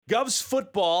Govs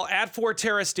football at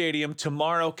Forterra Stadium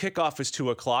tomorrow. Kickoff is 2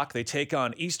 o'clock. They take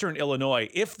on Eastern Illinois.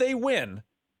 If they win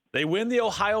the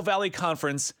Ohio Valley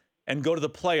Conference and go to the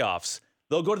playoffs.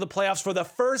 They'll go to the playoffs for the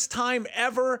first time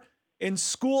ever in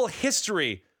school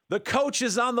history. The coach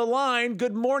is on the line.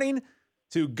 Good morning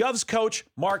to Govs coach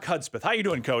Mark Hudspeth. How you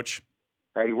doing, Coach?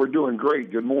 Hey, we're doing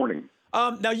great. Good morning.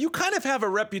 Now, you kind of have a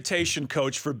reputation,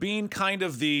 Coach, for being kind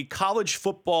of the college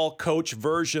football coach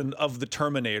version of the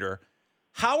Terminator.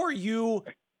 How are you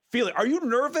feeling? Are you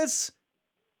nervous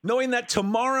knowing that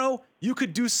tomorrow you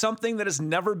could do something that has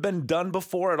never been done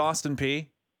before at Austin Peay?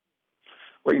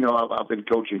 Well, I've been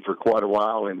coaching for quite a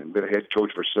while and been a head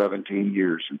coach for 17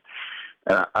 years. And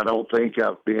I don't think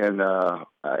I've been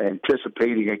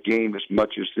anticipating a game as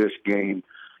much as this game.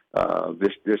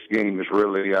 This game is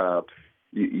really,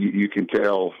 you can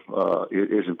tell,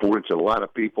 it is important to a lot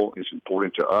of people. It's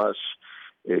important to us.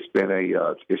 It's been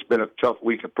a tough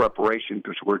week of preparation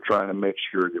because we're trying to make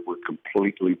sure that we're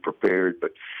completely prepared.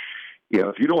 But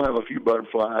if you don't have a few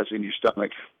butterflies in your stomach,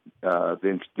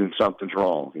 then something's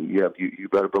wrong. And you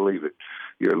better believe it.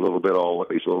 You're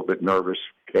always a little bit nervous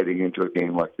heading into a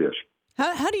game like this.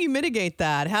 How do you mitigate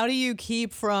that? How do you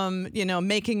keep from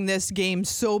making this game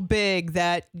so big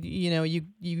that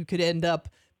you could end up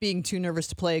being too nervous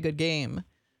to play a good game?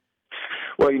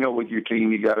 Well, with your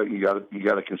team, you got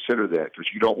to consider that because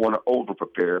you don't want to over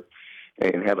prepare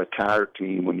and have a tired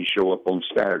team when you show up on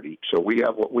Saturday. So we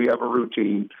have a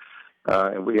routine,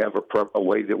 and we have a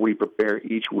way that we prepare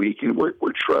each week, and we're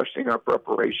trusting our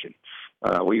preparation.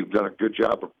 We've done a good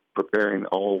job of preparing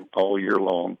all year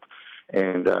long,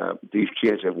 and these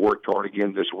kids have worked hard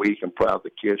again this week. I'm proud of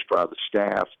the kids, proud of the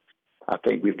staff. I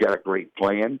think we've got a great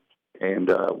plan.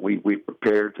 And we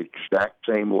prepared the exact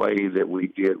same way that we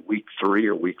did week 3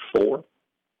 or week 4.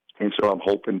 And so I'm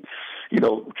hoping,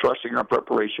 trusting our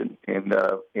preparation. And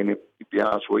to be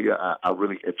honest with you, I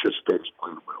really anticipate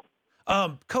playing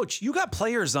well. Coach, you got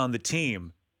players on the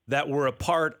team that were a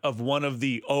part of one of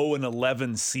the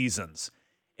 0-11 seasons.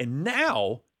 And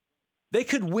now they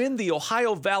could win the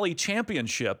Ohio Valley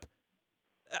Championship.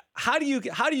 How do you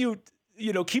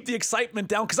keep the excitement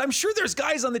down? Because I'm sure there's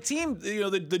guys on the team,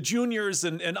 the juniors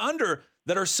and under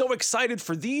that are so excited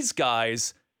for these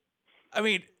guys. I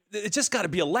mean, it's just got to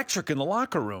be electric in the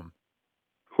locker room.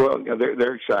 Well,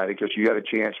 they're excited because you got a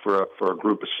chance for a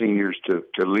group of seniors to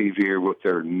leave here with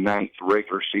their 9th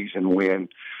regular season win,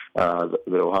 the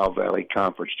Ohio Valley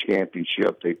Conference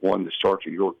Championship. They've won the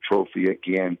Sergeant York Trophy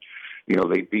again.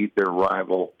 They beat their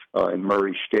rival in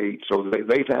Murray State. So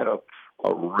they've had a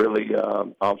really,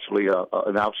 obviously,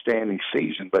 an outstanding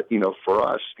season. But, for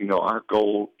us, our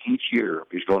goal each year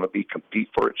is going to be compete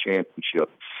for a championship.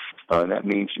 And that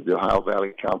means the Ohio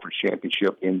Valley Conference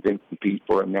Championship and then compete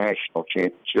for a national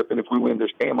championship. And if we win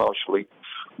this game, obviously,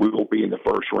 we will be in the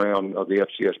first round of the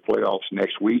FCS playoffs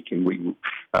next week. And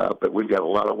but we've got a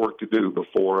lot of work to do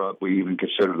before we even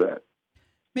consider that.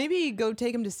 Maybe go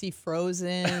take them to see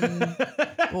Frozen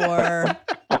or...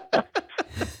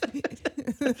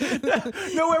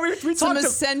 No, we some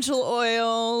essential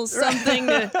oils, something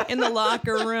in the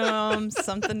locker room,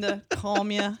 something to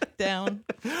calm you down.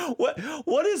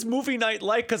 What is movie night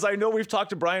like? Because I know we've talked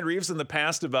to Brian Reeves in the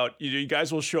past about you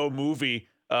guys will show a movie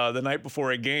the night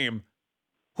before a game.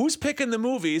 Who's picking the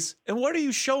movies, and what are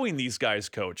you showing these guys,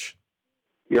 Coach?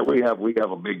 Yeah, we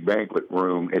have a big banquet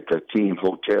room at the team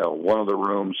hotel. One of the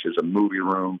rooms is a movie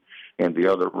room, and the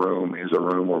other room is a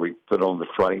room where we put on the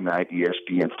Friday night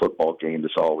ESPN football game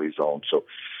that's always on. So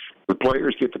the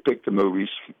players get to pick the movies,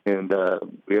 and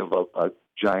we have a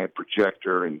giant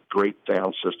projector and great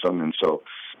sound system, and so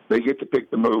they get to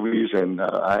pick the movies, and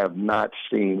I have not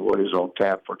seen what is on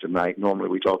tap for tonight. Normally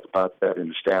we talked about that in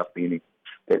the staff meeting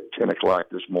at 10 o'clock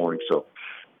this morning, so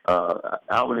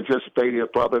I would anticipate it'll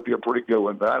probably be a pretty good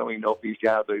one, but I don't even know if these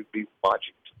guys will be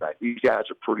watching tonight. These guys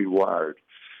are pretty wired.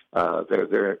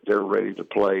 They're ready to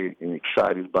play and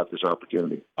excited about this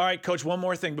opportunity. All right, Coach, one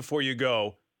more thing before you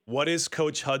go. What is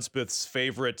Coach Hudspeth's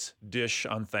favorite dish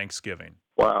on Thanksgiving?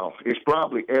 Wow, it's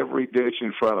probably every dish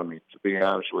in front of me, to be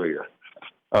honest with you.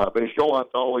 But it's going to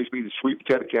have to always be the sweet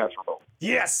potato casserole.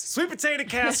 Yes, sweet potato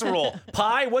casserole.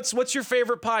 Pie, what's your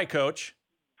favorite pie, Coach?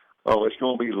 Oh, it's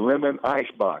going to be lemon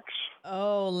icebox.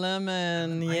 Oh,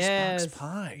 lemon, yes. Icebox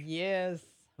pie. Yes.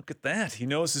 Look at that. He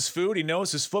knows his food. He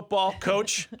knows his football.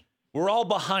 Coach, we're all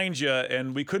behind you,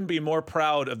 and we couldn't be more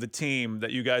proud of the team that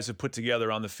you guys have put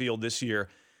together on the field this year.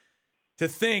 To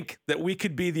think that we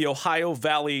could be the Ohio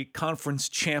Valley Conference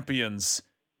champions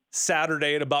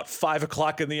Saturday at about 5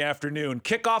 o'clock in the afternoon.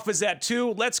 Kickoff is at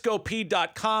 2.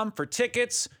 Let'sGoP.com for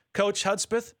tickets. Coach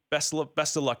Hudspeth, best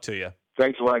of luck to you.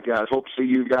 Thanks a lot, guys. Hope to see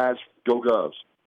you guys. Go Govs.